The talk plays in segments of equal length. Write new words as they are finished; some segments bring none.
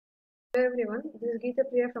Hello everyone, this is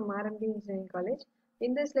PRIYA from R.M.D.E. Engineering College.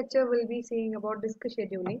 In this lecture, we'll be seeing about disk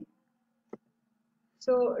scheduling.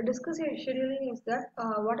 So, disk scheduling is that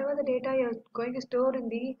whatever the data you're going to store in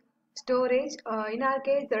the storage, in our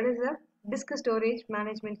case, that is a disk storage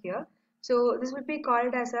management here. So, this will be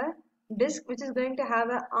called as a disk, which is going to have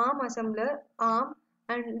a ARM assembler, ARM,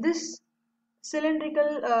 and this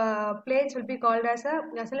cylindrical plates will be called as a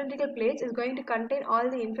cylindrical plates is going to contain all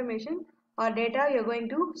the information or data you're going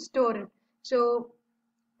to store in. So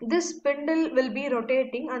this spindle will be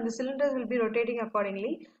rotating and the cylinders will be rotating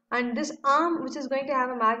accordingly, and this arm which is going to have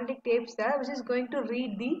a magnetic tapes there which is going to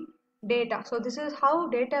read the data. So this is how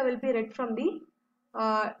data will be read from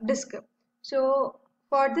the disk. So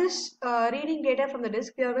for this reading data from the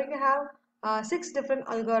disk, we are going to have 6 different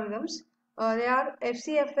algorithms. They are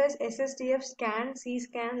FCFS, SSTF, scan,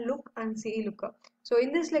 C-scan, look and C-lookup. So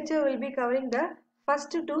in this lecture, we will be covering the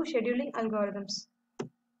first 2 scheduling algorithms.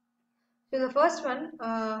 So the first one,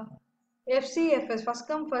 FCFS, first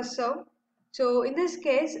come first serve. So in this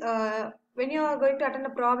case, when you are going to attend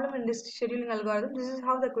a problem in this scheduling algorithm, this is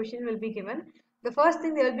how the question will be given. The first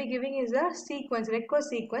thing they will be giving is a sequence, request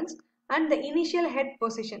sequence, and the initial head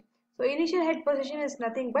position. So initial head position is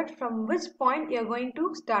nothing but from which point you are going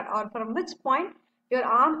to start, or from which point your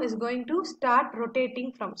arm is going to start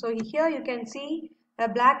rotating from. So here you can see a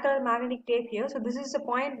black color magnetic tape here. So this is the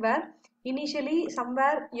point where initially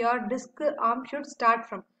somewhere your disk arm should start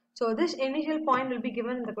from. So this initial point will be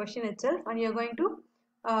given in the question itself, and you are going to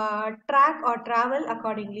track or travel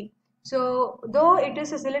accordingly. So though it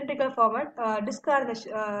is a cylindrical format, disk are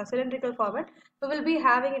the cylindrical format, we will be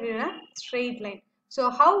having it in a straight line. So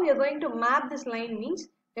how we are going to map this line means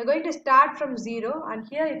we are going to start from 0, and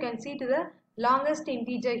here you can see to the longest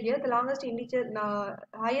integer here. The longest integer,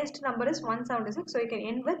 highest number is 176, so you can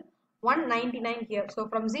end with 199 here. So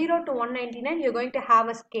from 0 to 199 you're going to have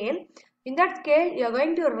a scale. In that scale you're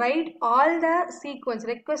going to write all the sequence,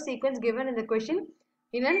 request sequence given in the question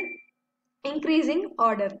in an increasing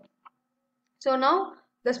order. So now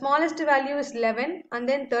the smallest value is 11, and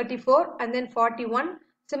then 34, and then 41.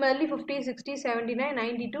 Similarly 50, 60, 79,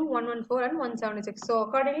 92, 114 and 176. So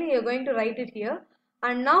accordingly you are going to write it here.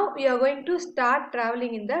 And now we are going to start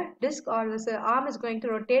traveling in the disk, or this arm is going to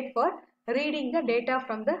rotate for reading the data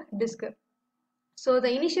from the disk. So the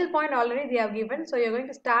initial point already they have given. So you are going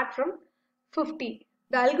to start from 50.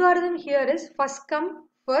 The algorithm here is first come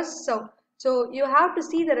first serve. So you have to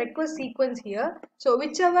see the request sequence here. So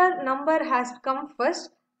whichever number has come first,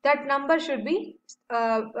 that number should be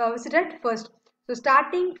visited first. So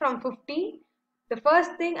starting from 50, the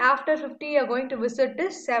first thing after 50 you are going to visit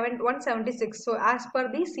is 176. So as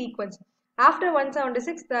per the sequence. After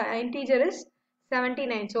 176, the integer is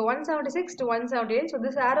 79. So 176 to 178. So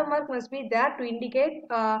this arrow mark must be there to indicate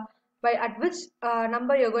by at which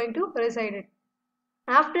number you are going to reside it.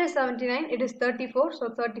 After 79, it is 34.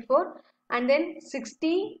 So 34, and then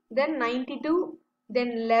 60, then 92, then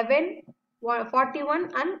 11, 41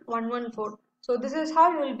 and 114. So this is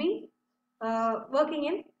how you will be working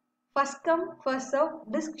in first come first serve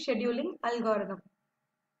disk scheduling algorithm.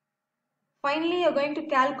 Finally, you are going to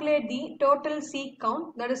calculate the total seek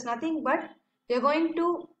count. That is nothing but you are going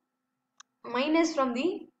to minus from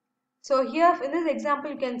the, so here in this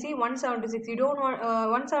example you can see 176. You don't want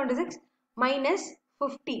 176 minus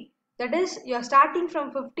 50. That is, you are starting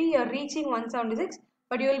from 50, you are reaching 176,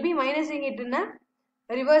 but you will be minusing it in a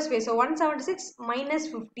reverse way. So 176 minus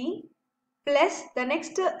 50 plus the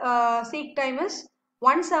next seek time is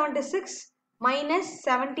 176 minus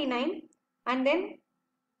 79, and then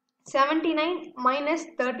 79 minus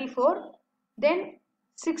 34, then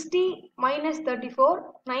 60 minus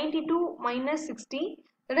 34, 92 minus 60.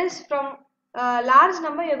 That is, from large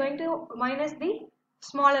number you are going to minus the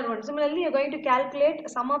smaller one. Similarly, you are going to calculate,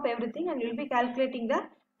 sum up everything, and you will be calculating the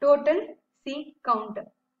total seek count.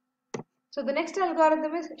 So the next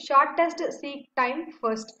algorithm is shortest seek time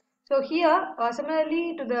first. So here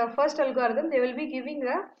similarly to the first algorithm, they will be giving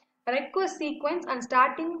the request sequence and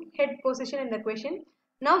starting head position in the question.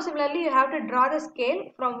 Now similarly you have to draw the scale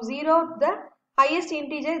from 0, the highest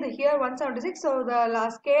integer, the here 176, so the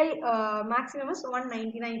last scale maximum is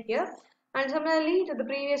 199 here. And similarly to the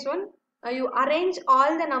previous one, you arrange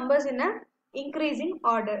all the numbers in a increasing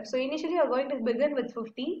order. So initially you are going to begin with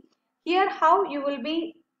 50. Here how you will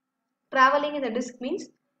be traveling in the disk means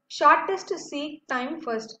shortest seek time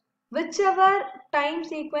first. Whichever time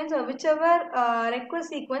sequence or whichever request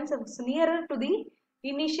sequence is nearer to the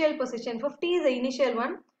initial position. 50 is the initial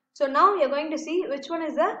one. So now you are going to see which one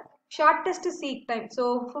is the shortest seek time.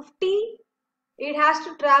 So 50, it has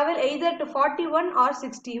to travel either to 41 or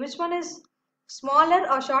 60. Which one is smaller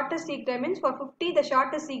or shortest seek time means for 50 the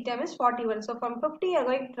shortest seek time is 41. So from 50 you are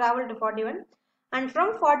going to travel to 41, and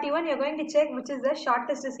from 41 you are going to check which is the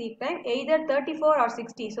shortest seek time, either 34 or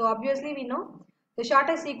 60. So obviously we know the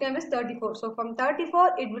shortest seek time is 34. So from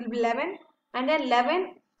 34 it will be 11, and then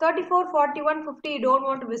 11, 34, 41, 50 you don't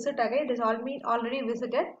want to visit again, it is already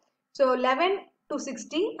visited. So 11 to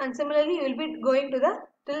 60, and similarly you will be going to the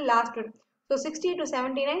till last one. So 60 to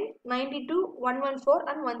 79, 92, 114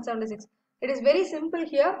 and 176. It is very simple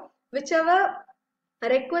here. Whichever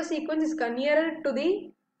request sequence is nearer to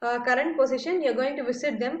the current position, you are going to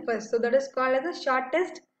visit them first. So that is called as the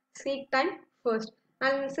shortest seek time first.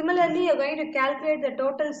 And similarly, you are going to calculate the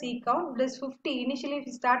total seek count. This 50. Initially,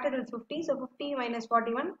 we started with 50. So 50 minus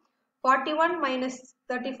 41. 41 minus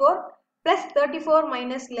 34 plus 34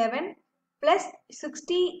 minus 11 plus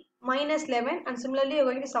 60 minus 11, and similarly you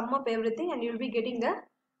are going to sum up everything and you will be getting the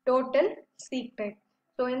total seek time.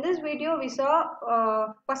 So in this video we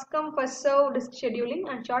saw first come first serve disk scheduling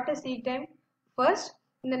and shortest seek time first.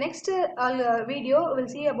 In the next video we will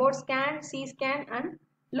see about scan, C-scan and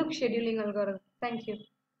look scheduling algorithm. Thank you.